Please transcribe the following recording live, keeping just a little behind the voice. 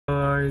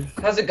guys.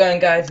 How's it going,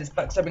 guys? It's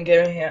Backstabbing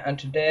Gaming here, and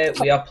today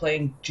we are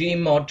playing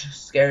Gmod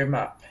scary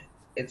map.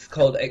 It's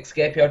called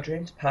Escape Your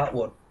Dreams Part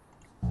 1.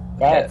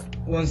 Okay,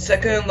 1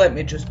 second, let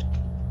me just...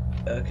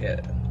 Okay.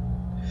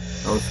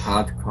 That was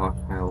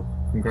hardcore, Kyle.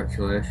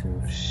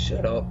 Congratulations.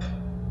 Shut up.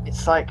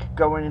 It's like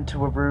going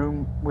into a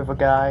room with a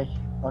guy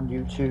on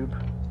YouTube.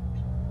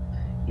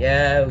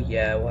 Yeah,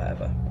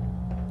 whatever.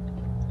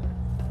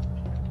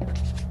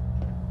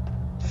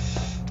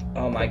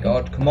 Oh my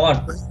god, come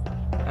on.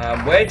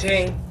 I'm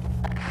waiting.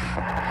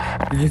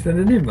 Did you send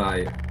an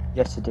invite?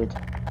 Yes, I did.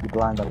 You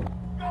blind on me.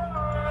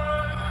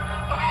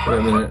 Wait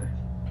a minute.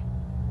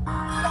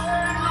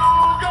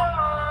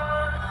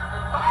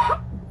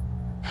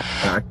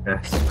 Okay.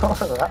 What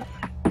was that?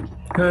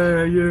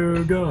 Hey,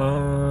 you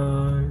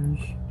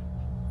guys.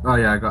 Oh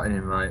yeah, I got an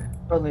invite.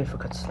 Only if I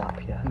could slap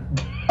you.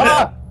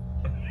 Ah!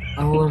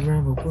 All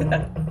around.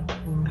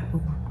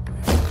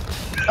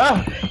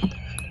 Ah!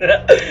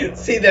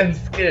 See them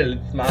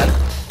skills, man.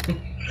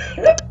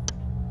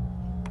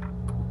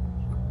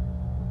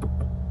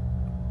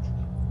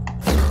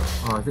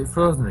 Oh, is it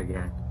frozen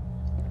again?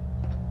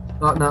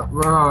 Oh no,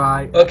 we're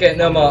alright. Okay,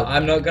 no more.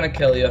 I'm not gonna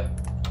kill you.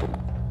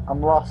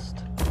 I'm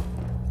lost.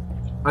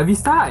 Have you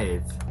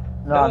started?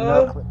 No, I'm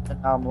no clipped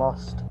and now I'm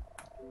lost.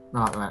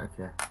 No, right,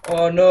 okay.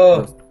 Oh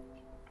no.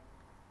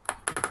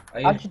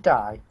 How'd you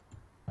die?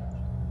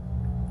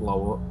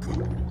 Blow up.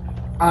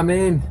 I'm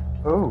in.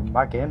 Oh,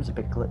 my game's a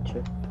bit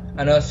glitchy.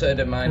 I know, so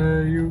did mine.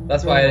 You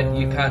That's why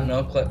you can't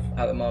no clip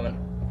at the moment.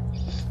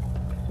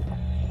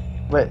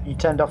 Wait, you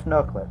turned off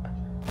no clip?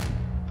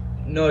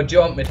 No, do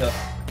you want me to?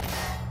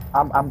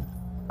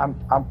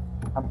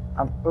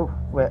 Oh,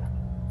 wait.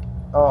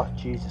 Oh,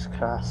 Jesus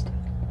Christ.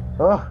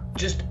 Oh.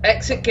 Just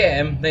exit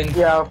game, then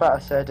Yeah, I was about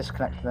to say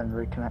disconnect and then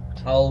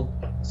reconnect. I'll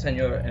send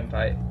you an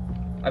invite.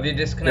 Have you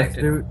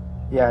disconnected?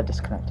 Yeah, I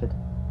disconnected.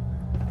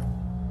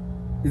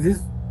 Is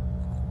this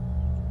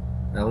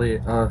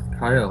Elliot?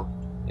 Kyle.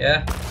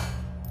 Yeah?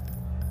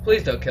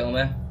 Please don't kill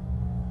me.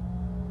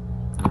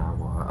 Oh,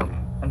 well,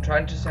 I'm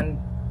trying to send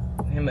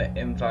him an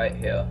invite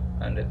here,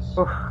 and it's...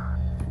 Oof.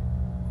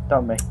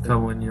 Don't make me.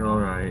 tell when you're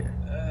alright.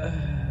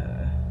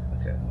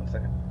 Okay, 1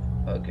 second.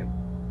 Okay.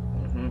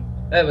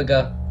 There we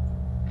go.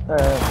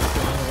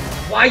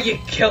 Why are you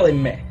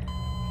killing me?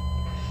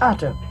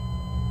 Adam.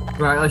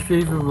 Right, let's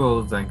read the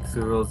rules then, because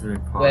the rules are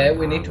important. Wait,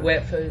 we need to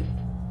wait for...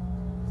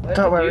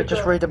 Don't worry,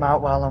 just read them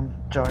out while I'm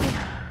joining.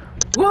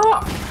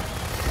 What?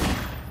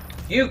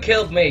 You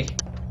killed me!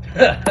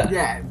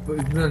 Yeah, but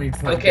there's no need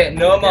to... Okay,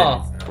 no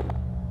more.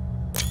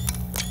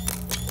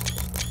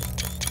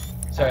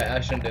 Sorry, I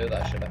shouldn't do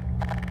that, should I?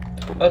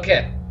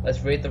 Okay,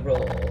 let's read the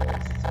rules.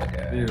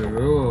 Okay. Read the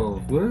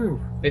rules, woo!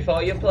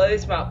 Before you play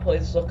this map,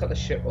 please look at the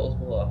shit rules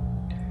below.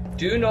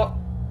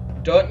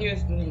 Don't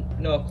use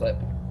no clip.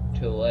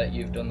 Too late,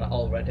 you've done that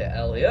already,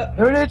 Elliot.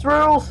 Who needs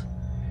rules?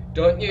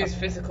 Don't use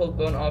physical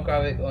gun or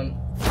gravity gun.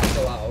 It's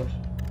allowed.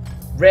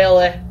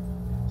 Really?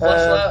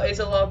 Flashlight is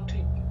allowed to.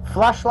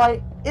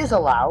 Flashlight is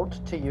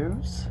allowed to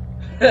use.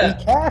 Be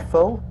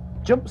careful.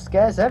 Jump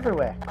scares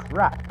everywhere.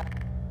 Crap.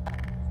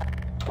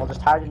 I'll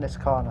just hide in this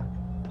corner.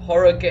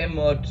 Horror game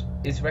mode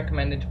is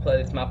recommended to play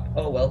this map.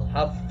 Oh well,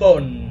 have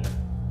fun.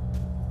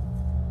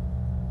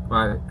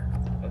 Right,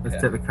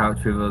 let's take the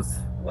couch with us.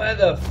 Where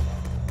the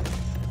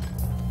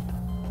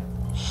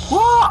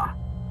What?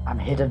 I'm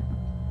hidden.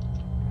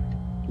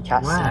 You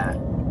can't see me.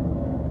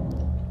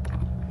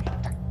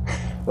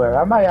 Where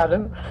am I,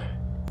 Adam?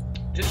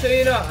 Just so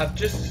you know, I've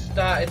just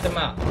started the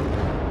map.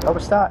 Oh,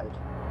 we started.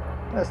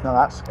 That's not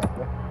that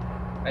scary.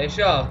 Are you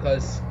sure?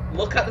 Because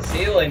look at the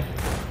ceiling.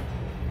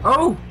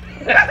 Oh!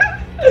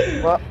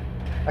 What?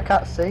 I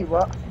can't see.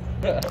 What?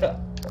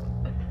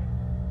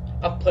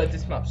 I've played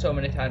this map so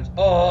many times.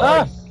 Oh!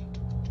 Ah!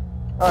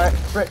 Alright,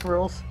 brick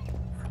rules.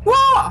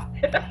 What?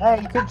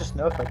 Hey, you could just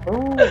know if like,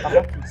 ooh, I'm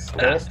up in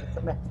space. Look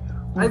at me.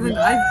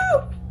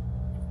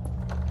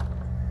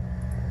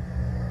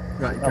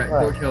 Right,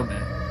 don't kill me.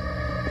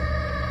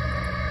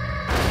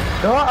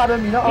 No,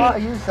 Adam, you're not allowed to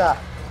use that.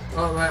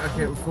 Oh, right,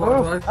 okay, Ooh,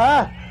 what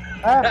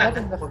head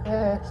in the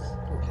face.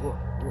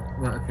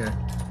 Right, okay.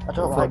 I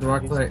don't What like do I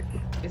click?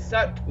 Is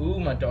that... Ooh,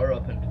 my door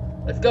opened.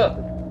 Let's go.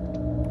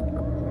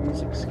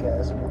 Music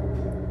scares me.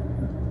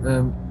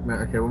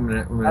 Right, okay, 1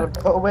 minute, 1 Adam,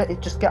 minute. put away,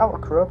 just get out a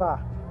crowbar.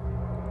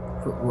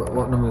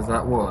 What number is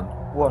that? 1?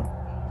 1.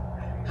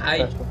 Hi.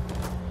 First one.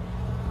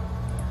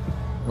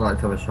 I like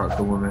to have a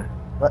shotgun with me.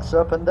 Let's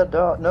open the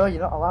door. No,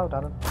 you're not allowed,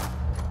 Adam.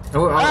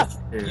 Oh,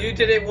 You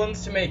did it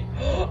once to me.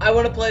 I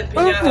want to play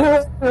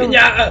Pinata.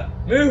 Pinata!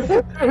 Move!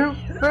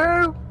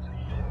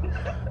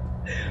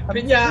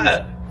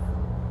 Pinata!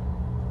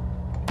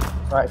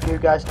 Right, if you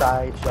guys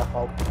die, it's your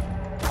fault.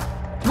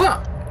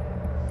 What?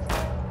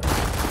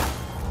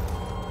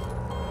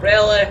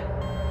 Really?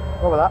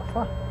 What was that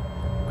for?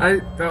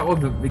 That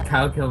wasn't me.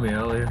 Kyle killed me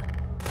earlier.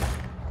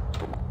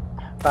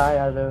 Bye,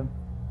 Adam.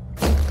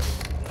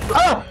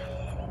 Oh!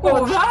 What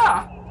was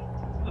that?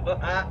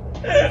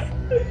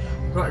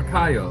 Right,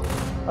 Kyle.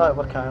 Oh, it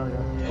was Kyle,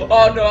 yeah.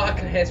 Oh no, I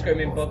can hear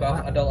screaming bug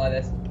off. I don't like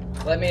this.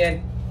 Let me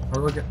in. Oh,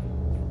 look at...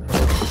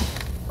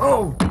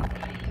 Oh!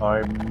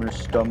 I'm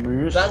Mr.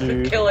 Moosey. That's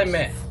for killing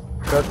me.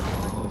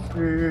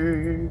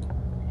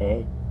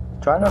 Hey,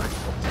 try not.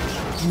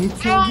 Can you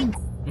change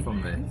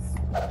from this?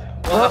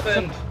 What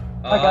happened?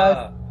 Hi,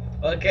 guys.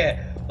 Okay,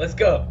 let's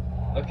go.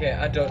 Okay,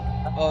 I don't.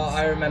 Oh,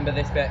 I remember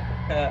this bit.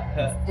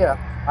 Yeah,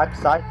 I'm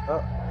side.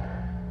 Oh.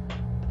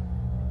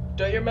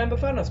 Don't you remember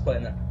Thanos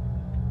playing that?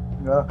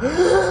 No.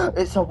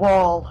 It's a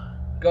wall.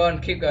 Go on,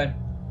 keep going.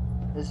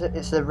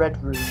 It's a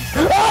red room.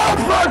 Oh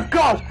my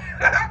god!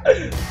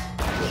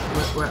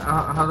 Wait,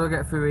 how do I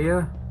get through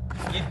here?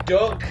 You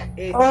duck.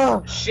 It's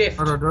Oh. shift.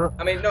 How do I do it?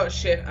 I mean, not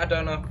shift. I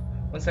don't know.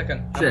 1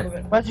 second. I'm Shift.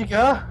 coming. Where'd you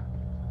go?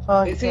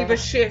 Oh, It's yeah. either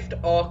shift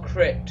or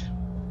crit.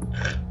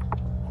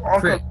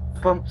 I've Crit.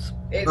 got bumps.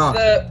 It's Oh.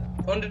 the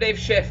underneath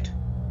shift.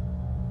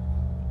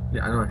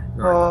 Yeah, I know it.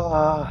 Right.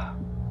 Oh,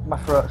 my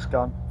throat's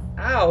gone.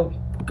 Ow.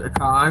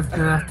 I'm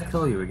gonna have to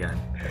kill you again.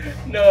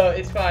 No,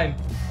 it's fine.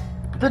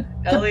 The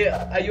Elliot,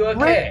 are you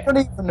ring okay? don't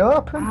even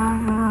open.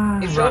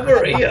 It's Right.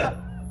 over here.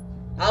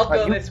 I'll Right,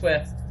 go you- this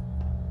way.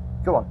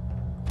 Go on.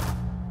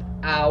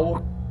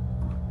 Ow.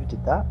 Who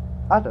did that?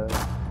 I don't know.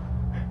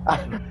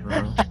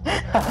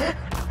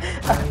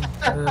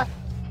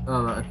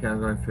 Oh, right, okay, I'm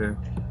going through.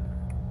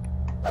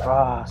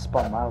 Ah,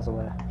 spot miles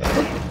away.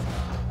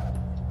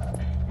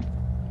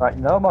 Right,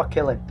 no more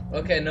killing.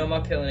 Okay, no more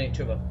killing each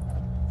other.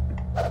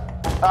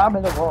 I'm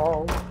in the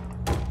wall.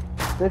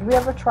 Did we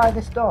ever try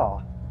this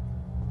door?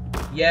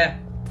 Yeah,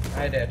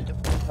 I did.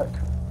 Look.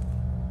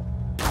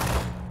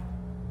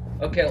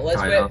 Okay, let's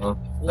Hi, wait. I'm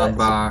Let's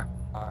back.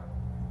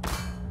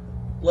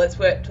 let's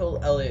wait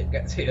till Elliot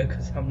gets here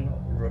because I'm not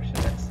rushing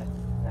this.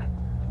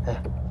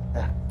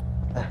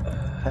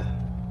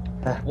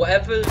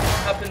 Whatever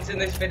happens in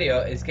this video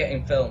is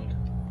getting filmed.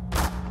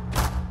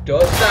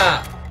 Don't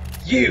start,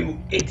 you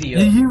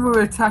idiot. You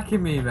were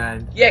attacking me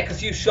then. Yeah,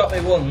 because you shot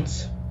me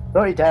once.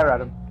 Don't you dare,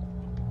 Adam.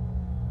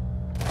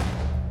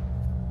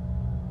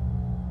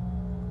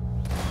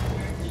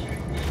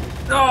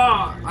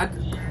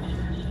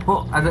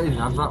 Oh, I don't even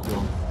have that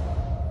one.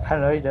 I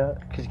know you don't,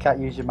 because you can't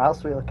use your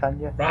mouse wheel, can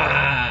you?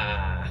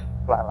 Rah.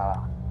 Blah, blah,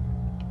 blah.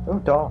 Oh,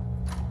 door.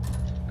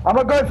 I'm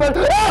not going for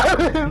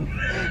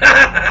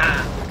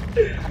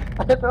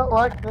I don't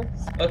like this.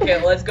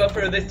 Okay, let's go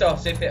through this door,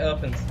 see if it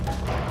opens.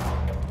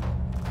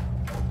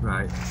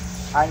 Right.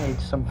 I need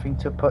something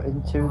to put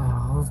into...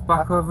 Oh, I was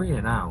back over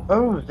here now.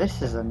 Oh,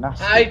 this is a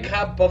nasty... I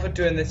can't bother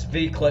doing this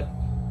V-clip.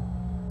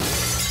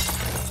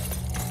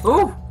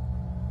 Oh!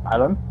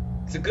 Adam?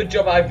 It's a good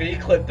job I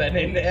V-clipped then,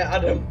 isn't it,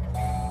 Adam?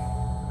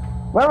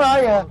 Where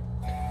are you?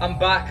 I'm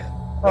back.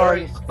 Oh, Where,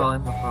 you... Fell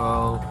in the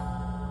hole.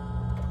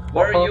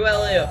 where are you,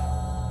 Elliot?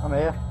 I'm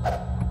here.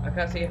 I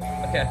can't see you.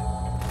 Okay.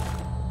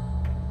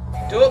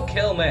 Don't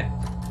kill me.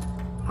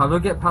 How do I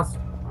get past?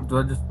 Do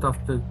I just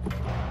have to?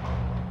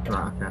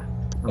 Right, okay.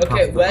 I'm Okay,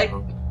 past the wait.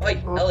 hole. Wait,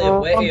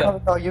 Elliot, wait I'm here.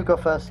 coming. Oh, you go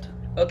first.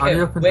 Okay,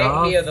 you open wait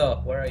doors? here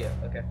though. Where are you?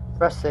 Okay.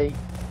 Press C.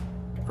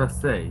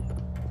 Press C,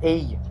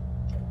 E.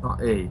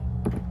 not E.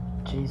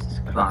 Jesus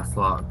Christ. That's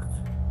locked.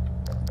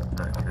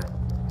 Right, okay.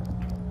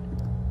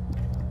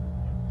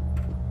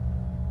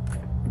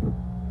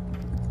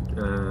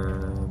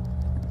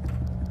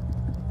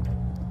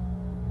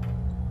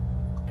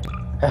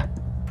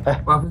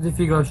 What happens if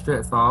you go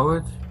straight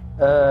forward?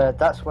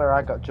 That's where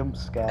I got jump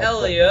scared.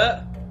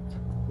 Elliot,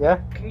 Yeah?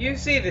 can you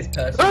see this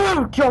person?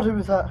 Oh, God, who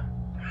was that?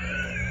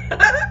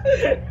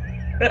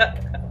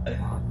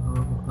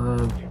 Oh, no,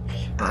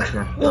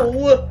 okay.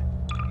 Oh,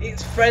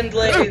 it's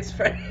friendly. It's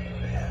friendly.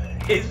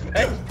 It's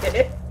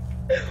friendly.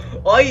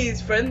 Oh,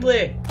 it's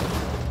friendly.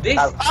 This.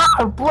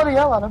 Oh, bloody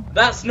hell, Adam.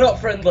 That's not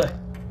friendly.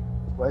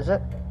 What is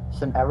it?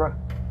 It's an error.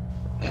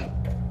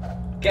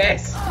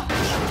 Guess.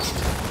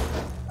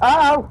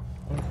 Ow!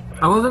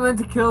 I wasn't meant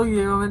to kill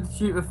you, I meant to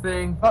shoot the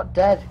thing. Not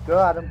dead. Go,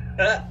 Adam.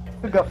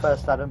 You go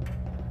first, Adam.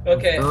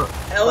 Okay,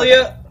 Oh.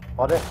 Elliot.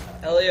 What it?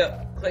 Elliot,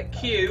 click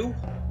Q,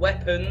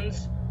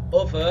 weapons,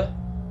 other,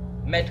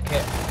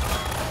 medkit.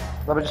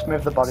 Let me just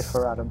move the body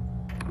for Adam.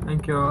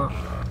 Thank you.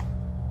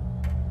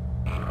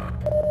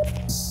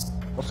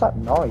 What's that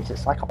noise?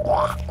 It's like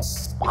a...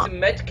 It's a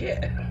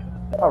medkit.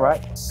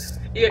 Alright.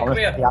 Here, come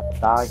here. Yeah,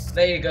 die.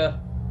 There you go.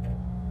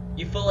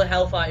 You full of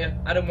health, aren't you?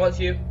 Adam wants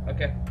you.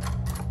 Okay.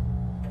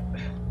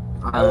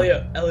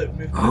 Elliot, move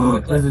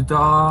There's quickly. a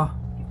door.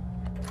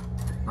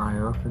 I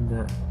opened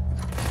it.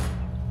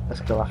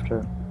 Let's go after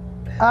him.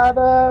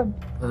 Adam!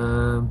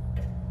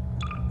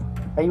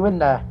 Are you in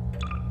there?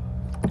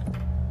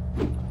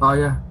 Oh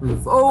yeah.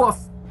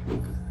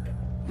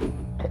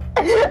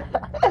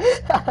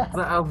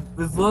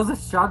 There's loads of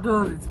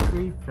shadows. It's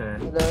creepy. There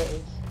it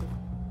is.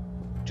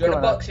 Do you want Go a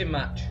on, boxing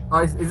match? Oh,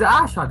 is it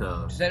our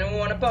shadows? Does anyone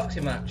want a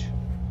boxing match?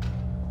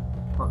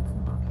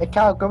 Hey,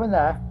 Carl, go in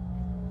there.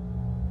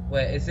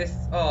 Wait, is this?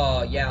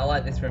 Oh, yeah, I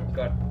like this room.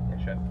 Go on.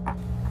 Yeah, sure.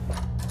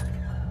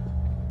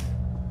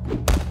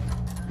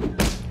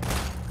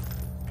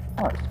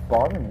 Oh, it's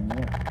boring in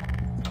here.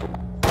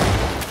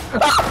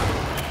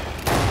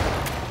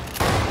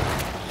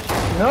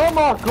 No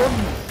more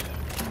guns!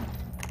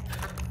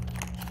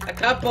 I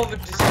can't bother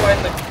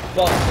destroying the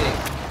boxes.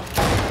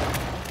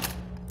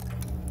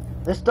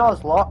 This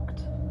door's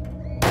locked.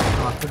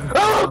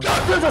 Oh,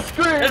 God, there's a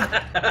scream!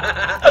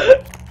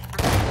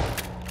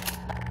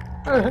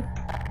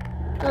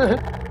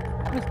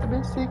 Mr.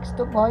 Mystics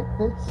don't like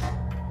this.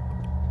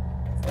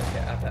 Okay,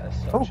 I better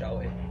stop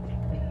shouting.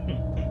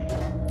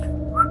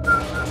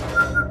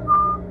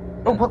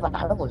 Oh, what the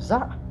hell is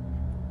that?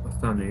 What's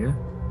down here?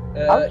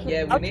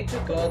 Yeah, we need to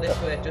go this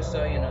way, just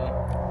so you know.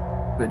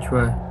 Which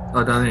way?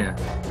 Oh, down here.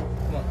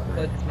 Come on,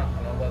 play this map,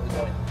 come on, where we're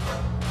going.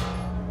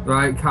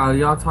 Right, Kyle,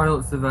 your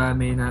toilets are there,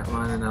 mine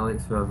and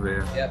Alex are over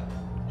here. Yep,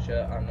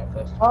 sure, I'm not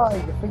first. Oh,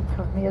 you think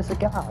of me as a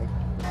guy?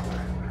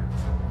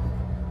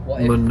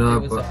 What if Well, no,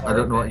 it was but a I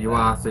don't know horror what you bit?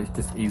 are, so it's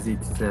just easy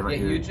to say that Yeah,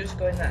 you just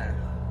go in there,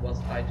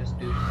 whilst I just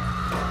do this.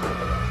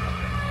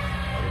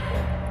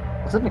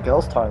 It's in the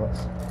girls'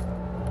 toilets.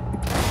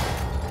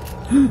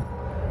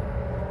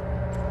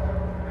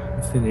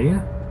 What's in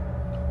here?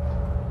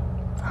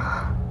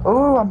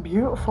 Oh, I'm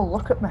beautiful,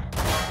 look at me.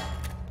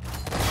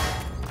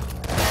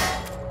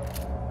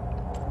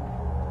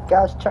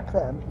 Guys, check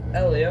them.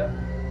 Elliot,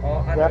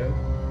 or Adam,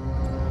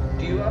 Yep.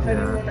 do you have Yeah.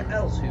 anyone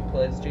else who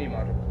plays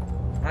Gmod?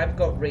 I've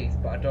got Wreath,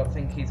 but I don't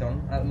think he's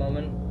on at the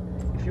moment.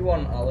 If you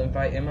want, I'll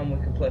invite him and we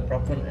can play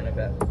prop hunt in a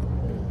bit.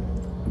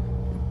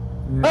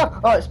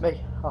 Oh, it's me.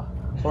 Oh,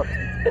 what?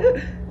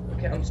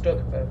 Okay, I'm stuck.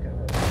 Okay.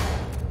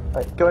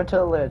 Right, go into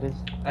the ladies.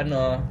 I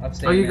know, I've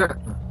seen Oh, you it. got...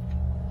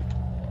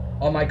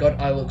 Oh my god,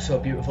 I look so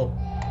beautiful.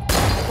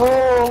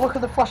 Oh, look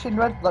at the flashing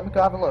red. Let me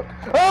go have a look.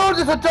 Oh,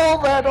 there's a door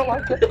there. I don't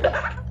like it.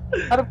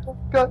 Adam,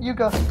 go. You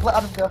go. Let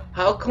Adam go.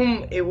 How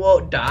come it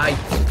won't die?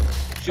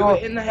 Shoot Oh.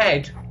 it in the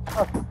head.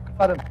 Oh,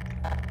 Adam.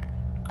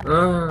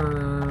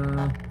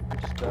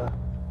 Just,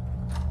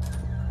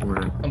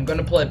 Right. I'm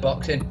gonna play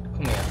boxing.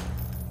 Come here.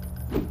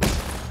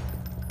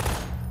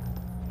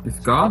 It's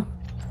gone?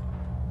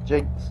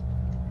 Jinx.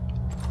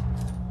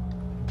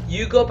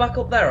 You go back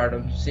up there,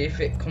 Adam. See if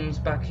it comes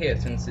back here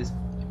since there's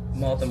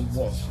more than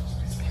one.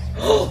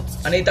 Oh,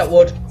 I need that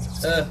wood.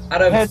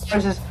 Adam. I hear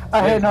noises.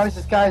 I hear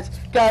noises, guys.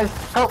 Guys,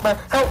 help me.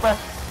 Help me.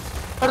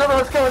 I don't know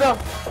what's going on.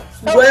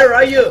 Help Where me.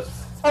 are you?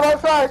 I'm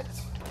outside.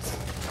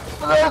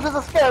 The noises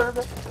are scaring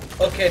me.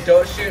 Okay,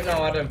 don't shoot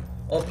now, Adam.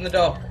 Open the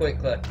door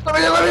quickly. Let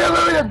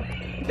me in.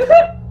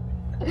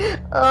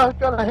 Oh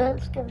god, I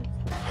hate scaring.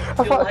 I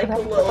You're thought I like could a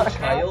help, little but I can't.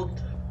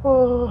 child.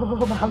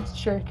 Oh, my hand's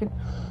shaking.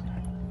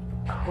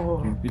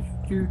 Oh.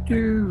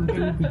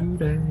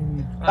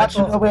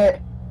 Actually, no, wait.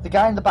 The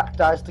guy in the back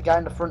dies, the guy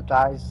in the front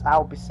dies.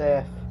 I'll be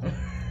safe.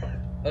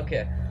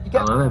 Okay. You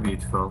get... Oh, they're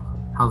beautiful.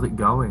 How's it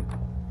going?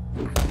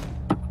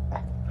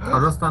 I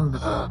don't stand...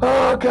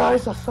 Oh,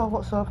 guys, I saw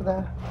what's over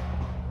there.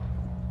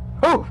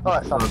 Oh,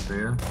 that's Oh on.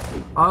 dear.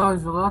 Oh,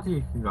 there's a ladder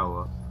you can go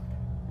up.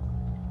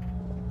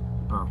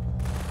 Oh.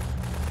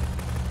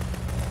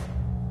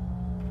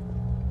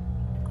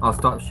 I'll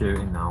stop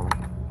shooting now.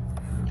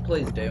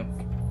 Please do.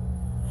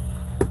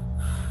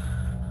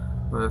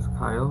 Where's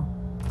Kyle?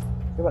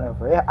 He went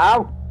over here.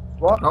 Ow!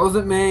 What? That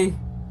wasn't me!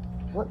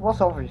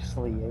 What's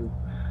obviously you?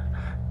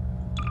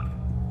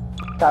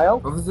 Kyle?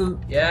 That wasn't...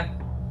 Yeah.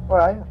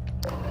 Where are you?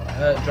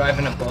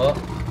 Driving a boat.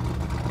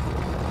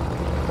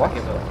 What?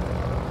 Give up.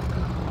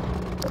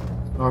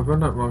 Oh, I've gone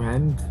that wrong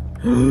end.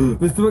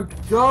 Mr.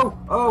 Go!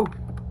 Oh!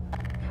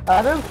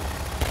 Adam?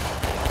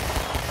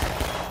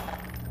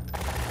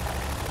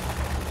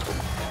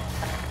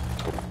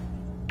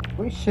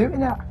 What are you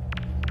shooting at?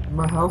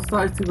 My health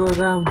started to go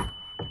down.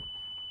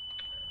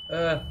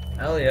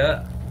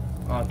 Elliot.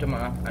 Oh, don't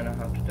matter. I know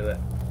how to do it.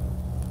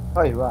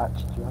 Oh, you're right.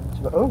 Do you want me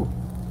to go? Oh!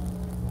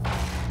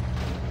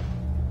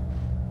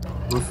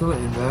 Was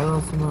something in there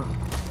or something?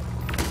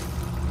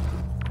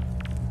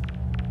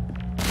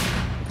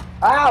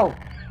 Ow!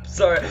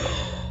 Sorry.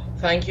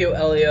 Thank you,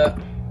 Elliot.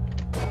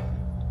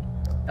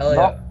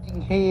 Elliot.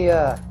 Nothing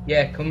here.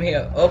 Yeah, come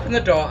here. Open the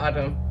door,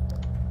 Adam.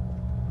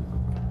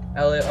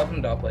 Elliot, open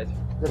the door, please.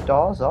 The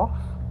door's off.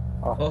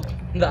 Oh.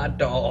 Open that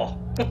door.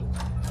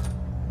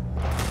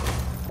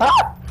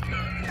 Ah!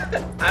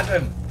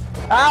 Adam,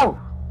 Ow!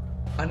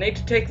 I need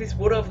to take this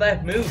wood over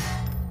there. Move.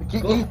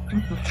 You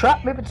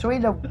trapped me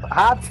between a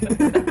hard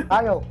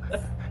tile.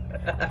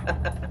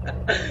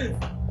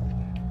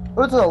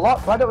 Oh, there's a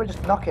lock. Why don't we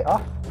just knock it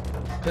off?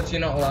 Because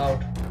you're not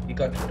allowed. You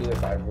got to do it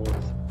by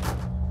rules.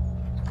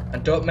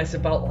 And don't mess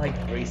about like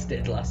Reese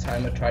did last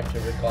time I tried to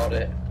record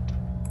it.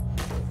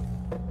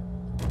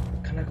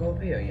 Can I go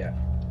up here yet?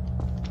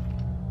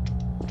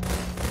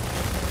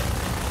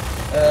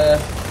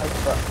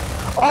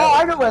 Oh,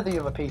 I know where the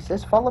other piece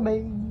is. Follow me.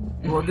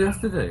 What do you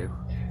have to do?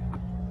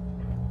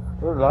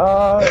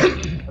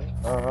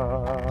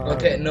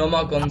 Okay, no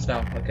more guns now,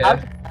 okay? How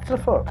to the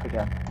foot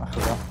again? I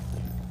forgot.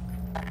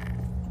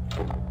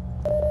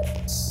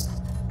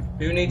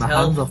 Who needs My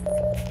help? hands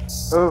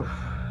off Oof.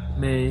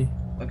 me.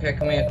 Okay,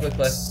 come here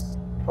quickly.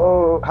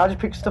 Oh, how do you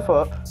pick stuff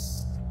up?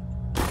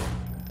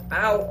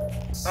 Ow!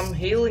 I'm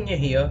healing you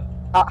here.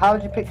 How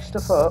do you pick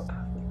stuff up?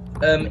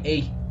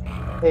 E.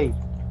 Hey.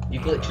 You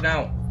glitching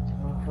out.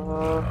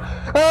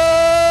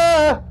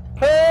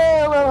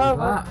 What's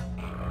that?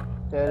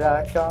 Did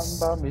I come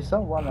by me?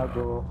 Someone I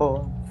go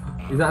home.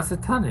 Is that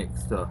satanic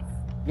stuff?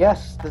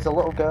 Yes, there's a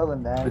little girl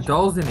in there. The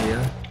doll's in here.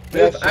 Move,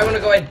 Yes. I want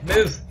to go in.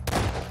 Move.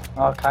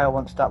 Oh, Kyle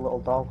wants that little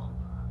doll.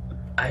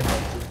 I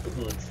want to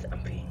blood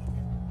stamping.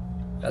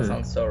 That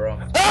sounds so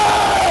wrong.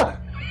 Ah!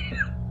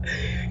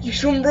 You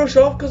shouldn't rush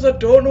off because I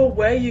don't know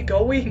where you're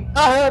going.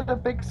 I heard a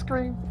big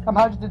scream. I'm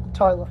hiding in the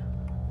toilet.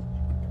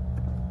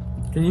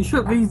 Can you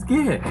shut these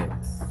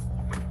gates?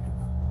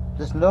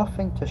 There's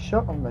nothing to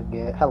shut on the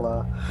gate.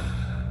 Hello.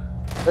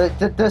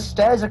 The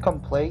stairs are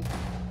complete.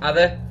 Are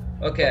they?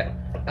 Okay.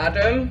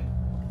 Adam,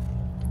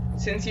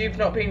 since you've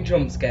not been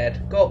jump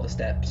scared, go up the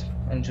steps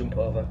and jump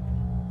over.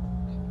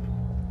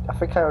 I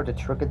think I already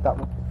triggered that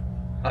one.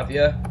 Have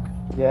you?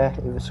 Yeah,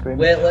 it was screaming.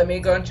 Wait, let me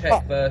go and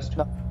check first.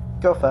 No,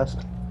 go first.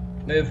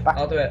 Move, Back.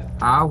 I'll do it.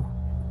 Ow.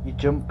 You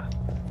jump.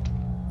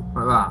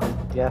 Like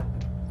that. Yeah.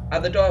 Are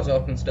the doors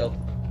open still?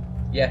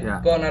 Yeah.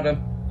 Yeah. Go on,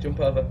 Adam. Jump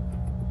over.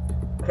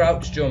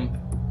 Crouch jump.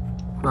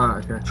 Right,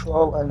 okay.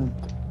 Control and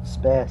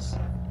space.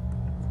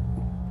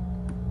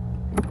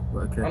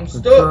 Okay. I'm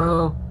stuck.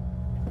 Control,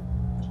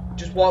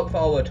 Just walk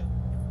forward.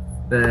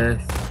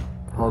 space,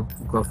 hold,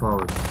 go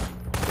forward.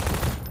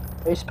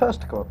 Are you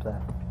supposed to go up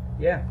there?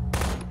 Yeah.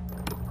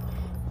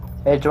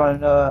 Hey, do you want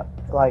to know,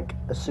 like,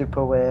 a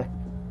super way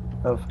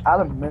of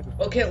Adam, move?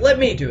 Okay, let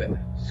me do it.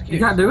 Excuse You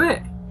can't do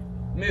it.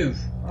 Move.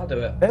 I'll do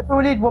it. Maybe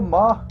we need one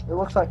more. It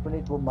looks like we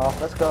need one more.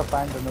 Let's go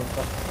find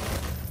another.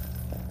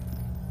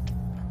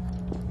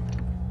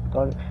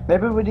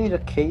 Maybe we need a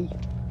key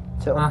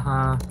to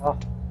Uh-huh. oh.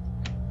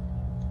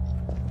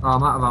 Oh,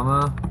 I'm out of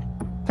ammo.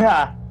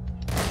 Yeah.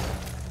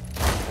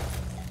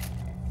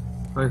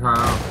 Look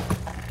out.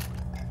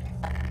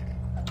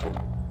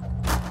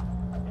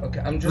 Okay,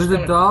 I'm just There's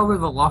gonna... a door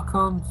with a lock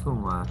on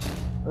somewhere.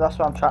 That's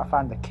why I'm trying to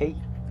find the key.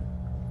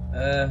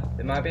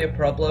 It might be a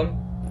problem.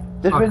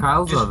 Did, Oh, we,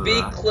 Kyle's Just over be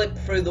there. clipped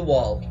through the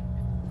wall.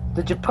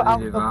 did you put How out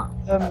do you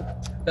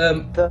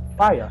do the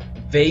fire?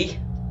 V.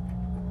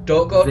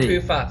 Don't go V.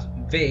 too fast.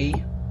 V.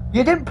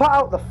 You didn't put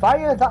out the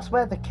fire. That's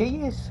where the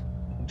key is.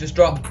 Just You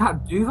drop.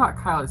 can't do that,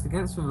 Kyle. It's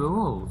against the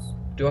rules.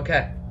 Do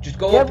okay. Just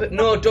go Yeah, up.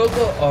 No, don't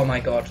go. Oh my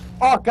god.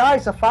 Oh,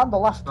 guys, I found the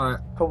last Alright,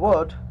 plank of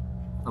wood.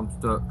 I'm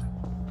stuck.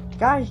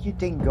 Guys, you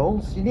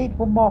dingoes, you need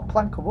one more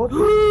plank of wood.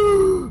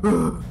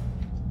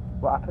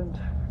 What happened?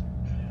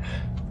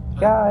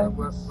 Guys,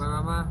 Where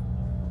am I?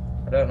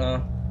 I don't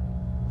know.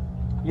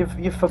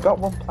 you've forgot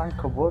one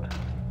plank of wood.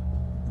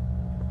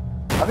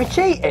 Have you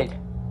cheated?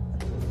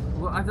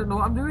 Well, I don't know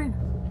what I'm doing.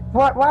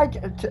 What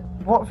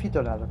have you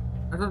done, Adam?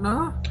 I don't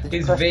know. Did you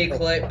He's press V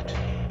click? clipped.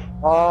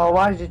 Oh,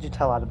 why did you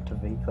tell Adam to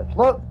V-clip?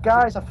 Look,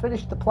 guys, I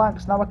finished the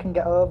planks. Now I can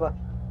get over.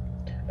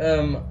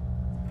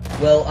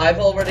 Well, I've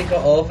already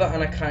got over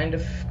and I kind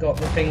of got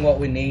the thing what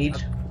we need.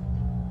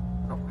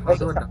 Oh, how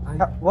do I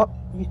die? What?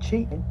 You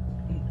cheating?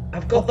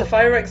 I've got the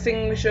fire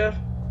extinguisher.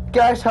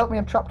 Guys, help me!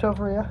 I'm trapped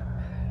over here.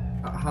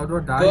 How do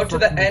I die? Go to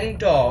the Fucking- end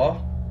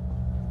door,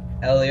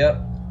 Elliot.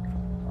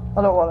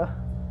 I don't wanna.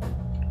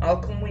 I'll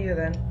come with you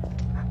then.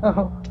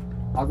 Oh,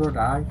 How do I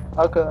die?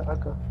 I'll go. I'll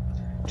go.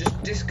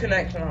 Just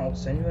disconnect and I'll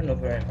send you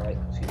another invite.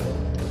 So you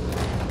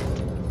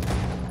don't-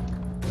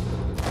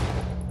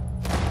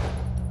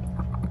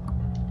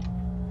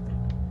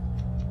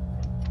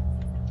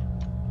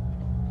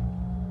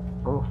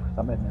 Oh,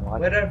 that made me like.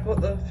 Where did I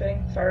put the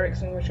thing? Fire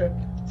extinguisher?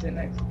 Is it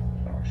next?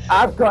 Oh shit.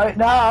 I've got it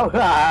now.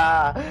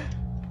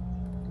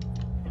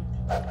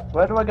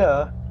 Where do I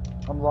go?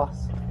 I'm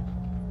lost.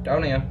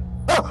 Down here.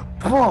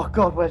 Oh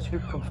God, where'd you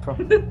come from?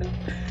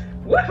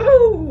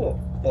 Woohoo!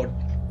 Oh,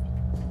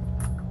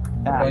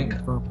 Ah.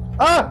 boink.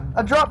 Oh,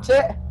 I dropped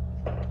it.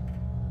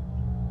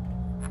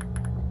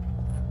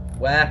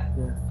 Where?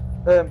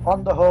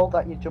 On the hole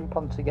that you jump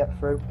on to get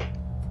through.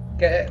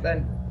 Get it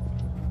then.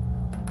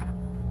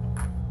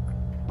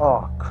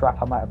 Oh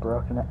crap! I might have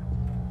broken it.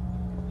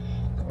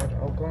 God,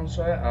 I'll go and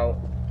sort it out.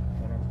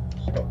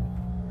 Stop.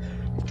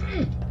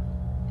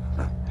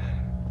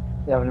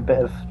 You're having a bit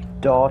of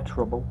door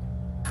trouble.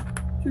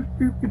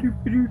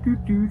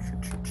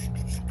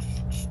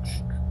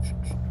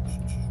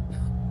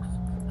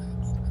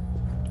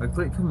 I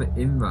clicked on the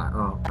invite.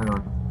 Oh, hang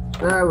on.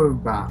 There we're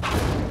back.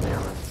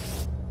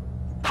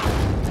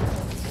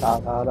 Ta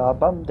da da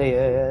bum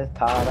dear,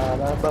 ta da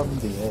da bum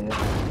dear.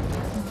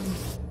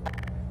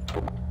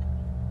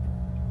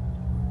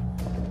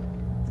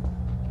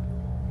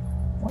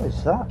 What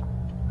is that?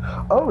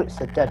 Oh, it's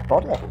a dead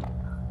body.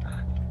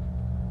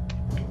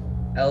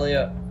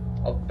 Elliot,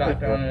 I'll back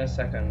down in a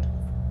second.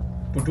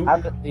 I'm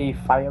at the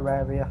fire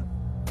area.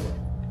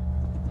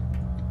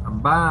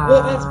 I'm back.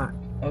 Well, that's-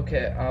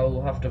 Okay,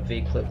 I'll have to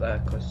V-clip there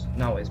because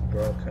now it's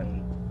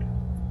broken.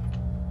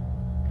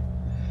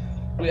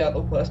 We are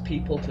the worst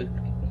people to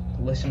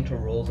listen to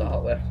rules,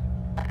 aren't we?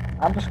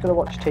 I'm just gonna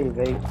watch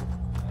TV.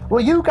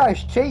 Well, you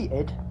guys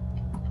cheated.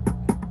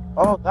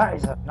 Oh, that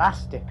is a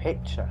nasty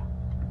picture.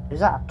 Is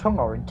that a tongue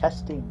or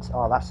intestines?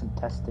 Oh, that's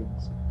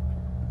intestines.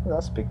 Oh,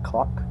 that's a big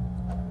clock.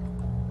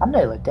 I'm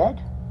nearly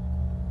dead.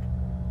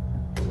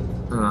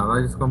 No, have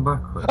I just gone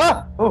backwards?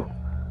 Ah! Oh!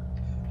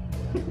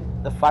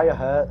 The fire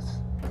hurts.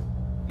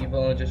 You've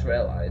only just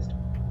realised.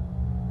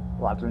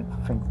 Well, I don't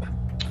think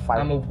fire.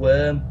 I'm a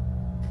worm.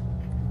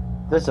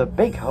 There's a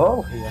big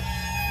hole here.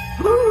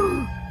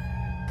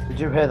 Did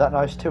you hear that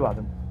noise too,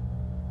 Adam?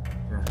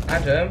 Yeah.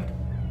 Adam,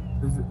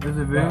 There's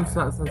a room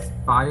that says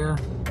fire.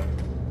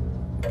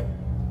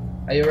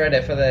 are you ready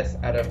for this,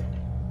 Adam?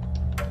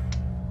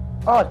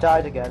 Oh, I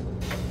died again.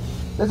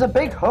 There's a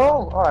big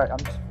hole. Alright, I'm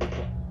just...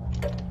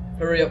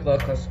 Hurry up though,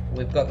 because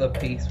we've got the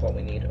piece what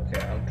we need.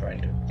 Okay, I'm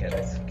trying to get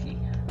this key.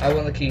 I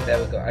want the key. There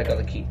we go. I got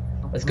the key.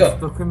 Let's go. I'm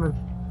stuck in the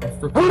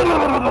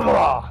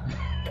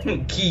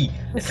Key.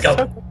 Let's go.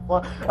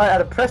 Alright,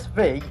 Adam, press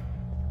V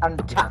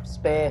and tap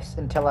space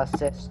until I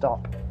say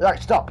stop. Right,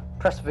 stop.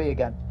 Press V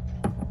again.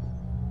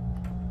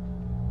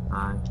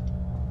 Aye.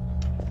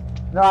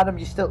 No, Adam,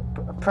 you still...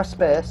 Press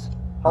space.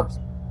 Hold.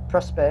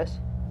 Press space.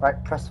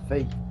 Right, press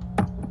V.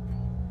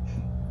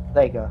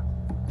 There you go.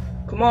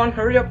 Come on,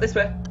 hurry up this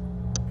way.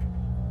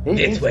 This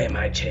He's- way,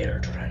 my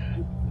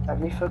children.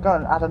 Have you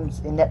forgotten Adam's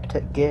inept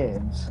at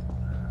games?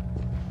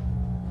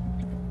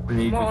 We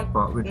need Come to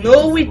on. spot.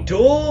 No, we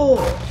don't.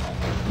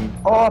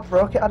 Oh, I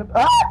broke it, Adam.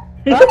 Ah!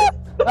 Ah!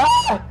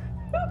 Ah!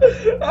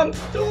 I'm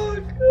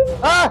stuck.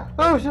 Ah!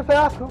 Oh, it's a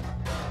vehicle.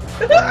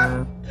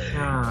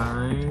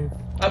 Guys.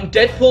 I'm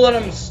Deadpool and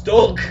I'm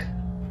stuck.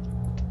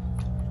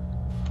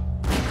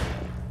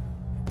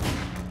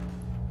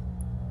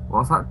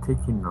 What's that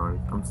ticking noise?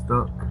 I'm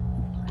stuck.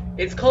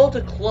 It's called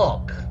a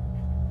clock.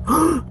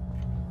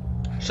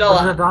 Shall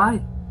I'm I? gonna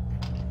die.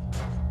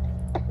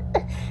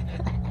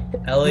 Did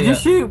you Elliot.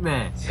 shoot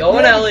me? Go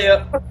on,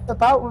 Elliot.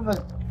 About with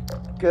a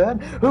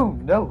gun. Oh,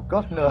 no,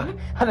 God, no.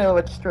 I nearly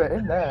went straight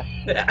in there.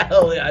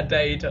 Elliot, I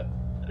died.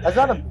 Has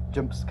Adam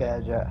jump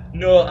scared yet?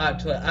 No,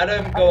 actually,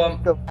 Adam, go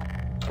on. Go.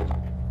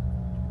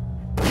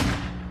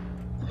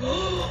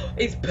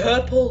 It's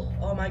purple.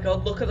 Oh my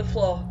God, look at the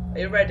floor. Are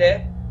you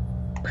ready?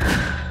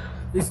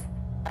 This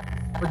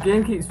the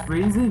game keeps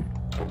freezing.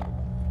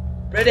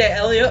 Ready,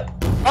 Elliot?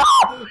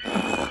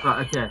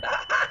 Right, okay.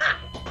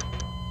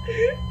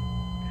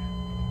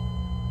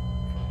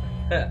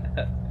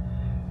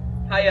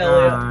 Hi,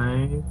 Elliot.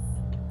 Nice.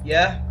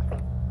 Yeah?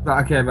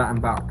 Right, okay, right, I'm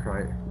back,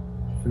 right.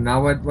 So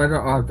now where do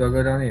I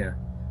go down here?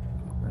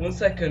 1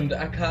 second,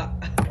 I can't.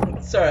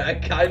 Sorry, I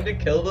kinda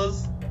killed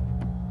us.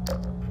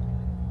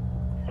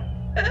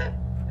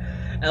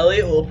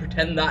 Elliot will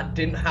pretend that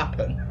didn't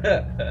happen.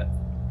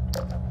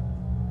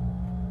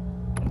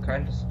 I'm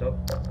kinda stuck.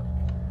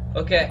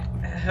 Okay,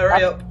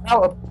 hurry up.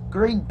 Out of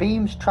green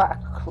beams try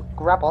to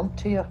grab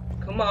onto you.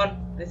 Come on,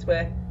 this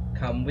way.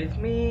 Come with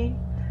me.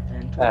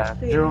 And watch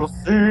this. You'll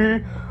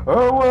see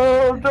a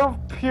world of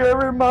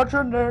pure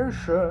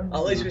imagination.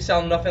 At least we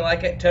sound nothing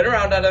like it. Turn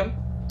around, Adam.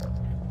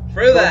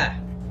 Through there.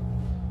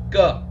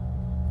 Go.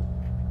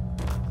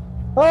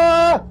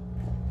 Ah!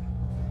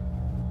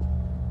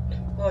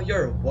 Oh,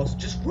 you're a wuss.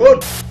 Just run.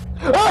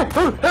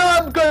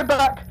 I'm going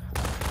back.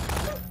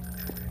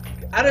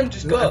 Adam,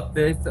 just Look go. at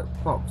this that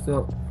pops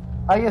up.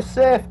 Are you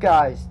safe,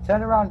 guys?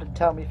 Turn around and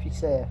tell me if you're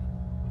safe.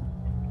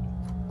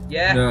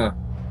 Yeah. No.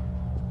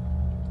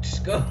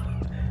 Just go.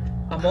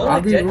 I'm How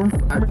only do you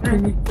dead. run?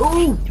 Can you...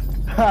 Ooh!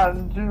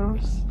 And you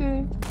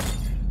see.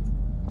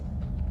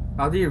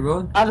 How do you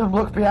run? Adam,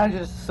 look behind you.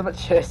 There's someone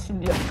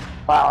chasing you.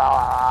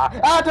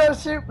 Ah, don't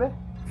shoot me.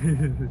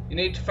 You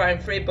need to find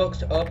 $3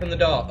 to open the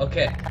door.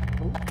 Okay.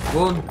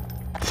 One.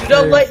 Should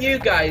I let you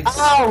guys?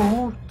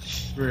 Ow!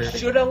 Three.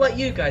 Should I let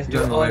you guys do You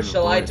it, don't know or where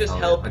shall the I bullets just are,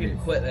 help I you need-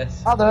 quit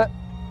this? I'll do it.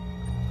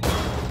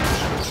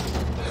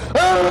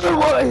 Oh,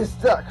 what is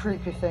that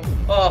creepy thing?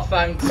 Oh,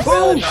 thanks.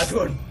 Really bad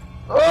one.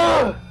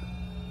 Oh!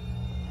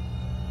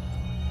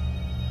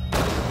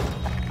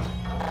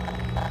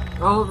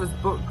 Oh, there's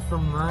books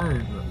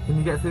online. Can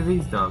you get through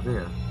these doors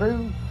here?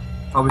 Boom.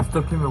 Oh, we're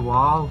stuck in the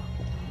wall.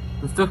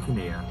 We're stuck in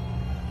here.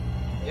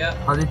 Yeah.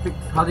 How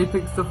do you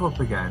pick stuff up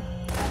again?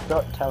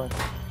 Don't tell him.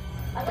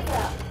 Elliot,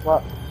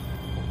 What?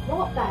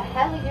 what the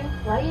hell are you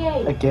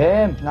playing? A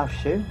game. Now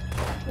shoot.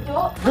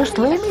 Don't Just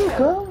play leave this me shit.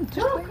 alone. Just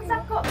No, leave because me.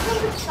 I've got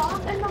to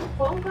start and I'm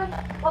hungry.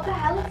 What the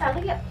hell is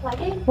Elliot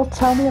playing? Well,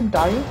 tell me I'm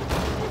dying.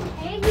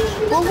 Hey,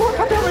 you Well, look,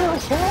 I don't really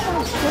care.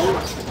 I'll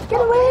shoot.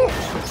 Get away.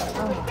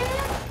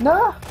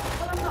 No.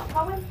 Well, I'm not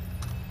going.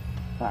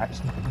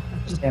 Right.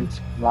 Just aim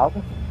louder.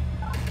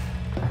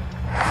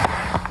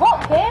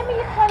 What game are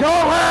you playing? Go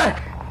away!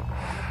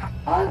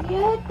 Oh,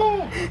 yeah,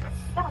 then.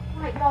 That's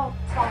like your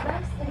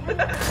Thomas, isn't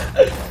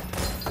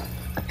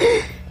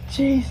it?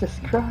 Jesus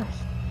Christ.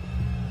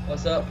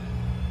 What's up?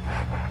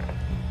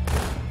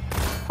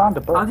 Found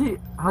a book.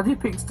 How do you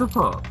pick stuff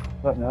up?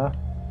 Don't know.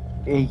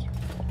 E.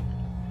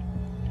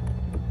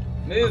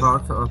 Move.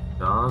 About to open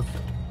doors.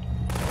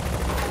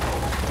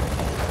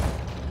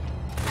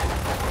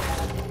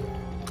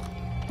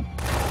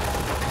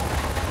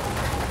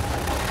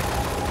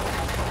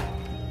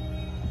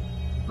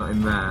 Not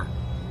in there.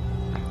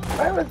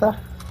 Where was that?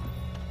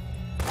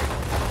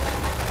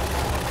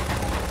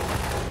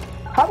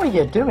 How are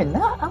you doing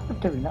that? How are you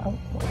doing that?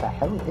 What the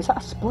hell? Is that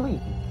a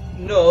spleen?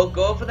 No,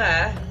 go over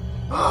there.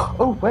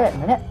 Oh, wait a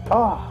minute.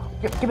 Oh,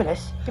 give me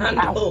this. Give me,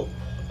 ow. Handle.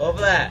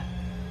 Over there.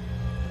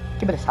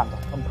 Give me this handle.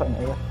 I'm putting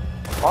it here.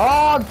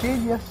 Oh,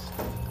 genius.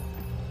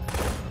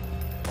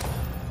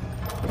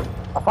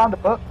 I found a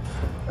book.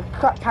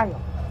 Carry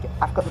on.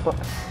 I've got the book.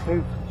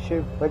 Move.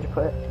 Shoe. Where'd you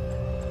put it?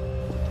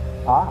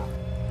 Ah.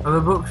 Are the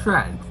books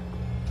red?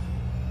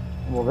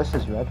 Well, this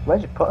is red.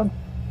 Where'd you put them?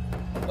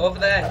 Over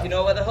there. You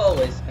know where the hole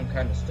is? I'm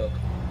kind of stuck.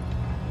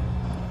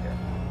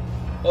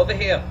 Over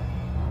here.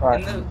 Right.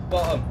 In the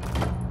bottom.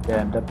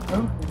 Yeah, I'm dead.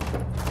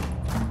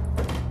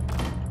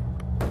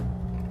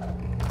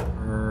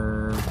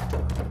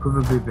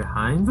 Could they be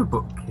behind the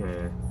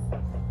bookcase?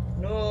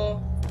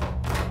 No.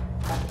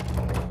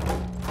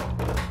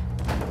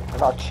 I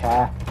got a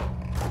chair.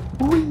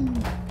 Whee!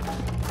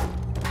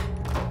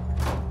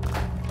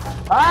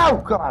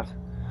 Oh God!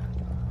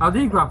 How do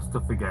you grab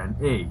stuff again?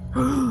 E.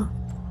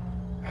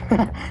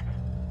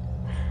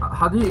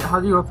 how do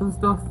you open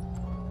stuff?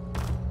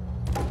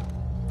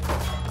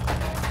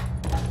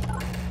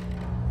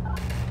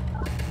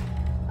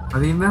 Are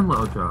they in them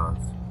little jars?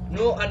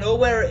 No, I know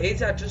where it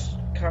is. I just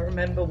can't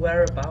remember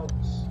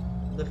whereabouts.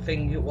 The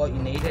thing, what you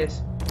need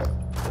is.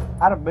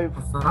 Adam, move.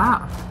 What's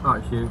that? Oh,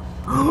 it's you.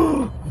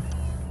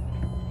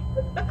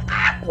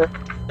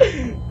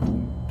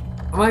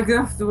 Am I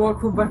gonna have to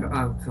walk one back?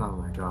 Oh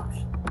my gosh.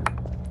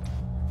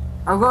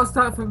 I've got to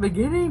start from the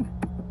beginning.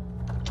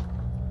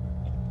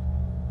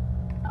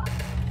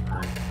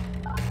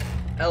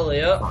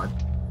 Elliot, God.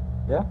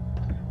 Yeah?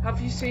 have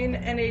you seen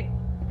any,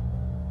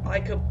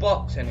 like a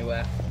box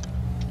anywhere?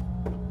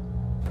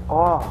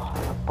 Oh,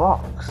 a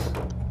box.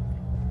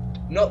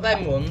 Not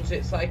them ones,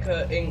 it's like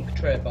a ink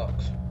tray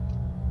box.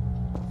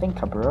 I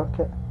think I broke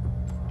it.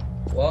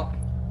 What?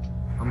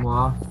 I'm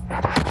lost.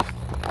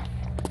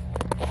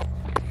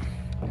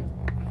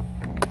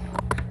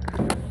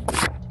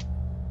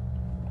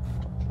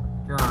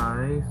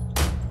 Guys.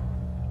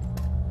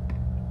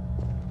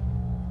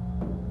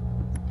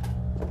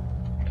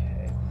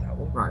 Okay, that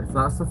one. Right, so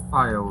that's the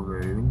file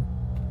room.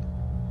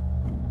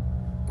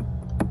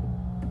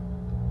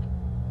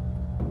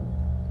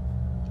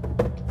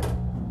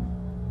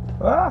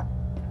 Ah!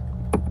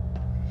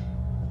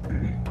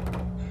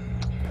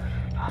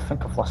 I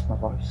think I've lost my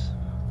voice.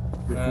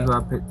 This is where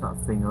I picked that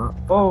thing up.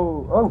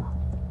 Oh, oh!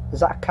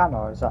 Is that a can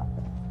or is that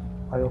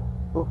oil?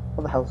 Oh,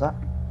 what the hell's that?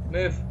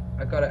 Move,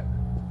 I got it.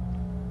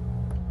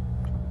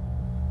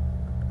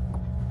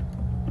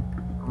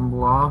 I'm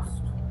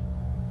lost.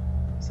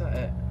 Is that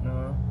it?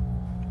 No.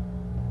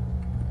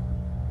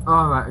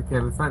 Alright, okay,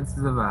 the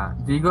fences are there.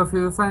 Do you go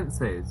through the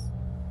fences?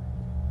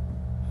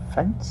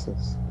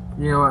 Fences?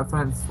 You know what a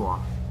fence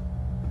was?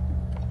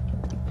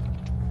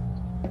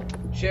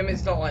 Shame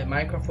it's not like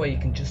Minecraft where you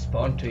can just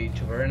spawn to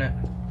each other, innit?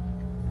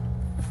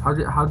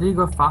 How do you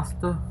go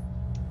faster?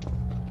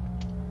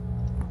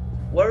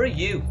 Where are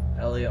you,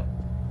 Elliot?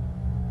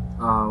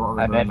 Oh,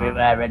 what I'm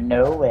everywhere and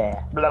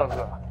nowhere. Blah,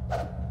 blah.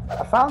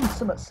 I found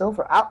some at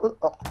silver outlet.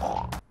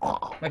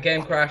 My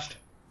game crashed.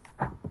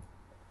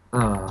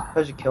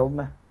 Because you killed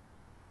me.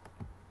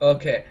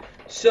 Okay,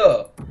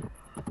 so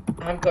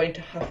I'm going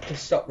to have to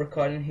stop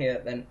recording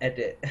here, then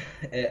edit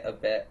it a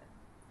bit.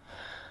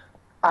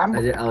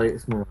 Edit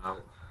Elliot's more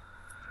out.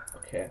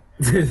 Okay.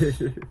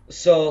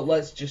 So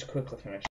let's just quickly finish.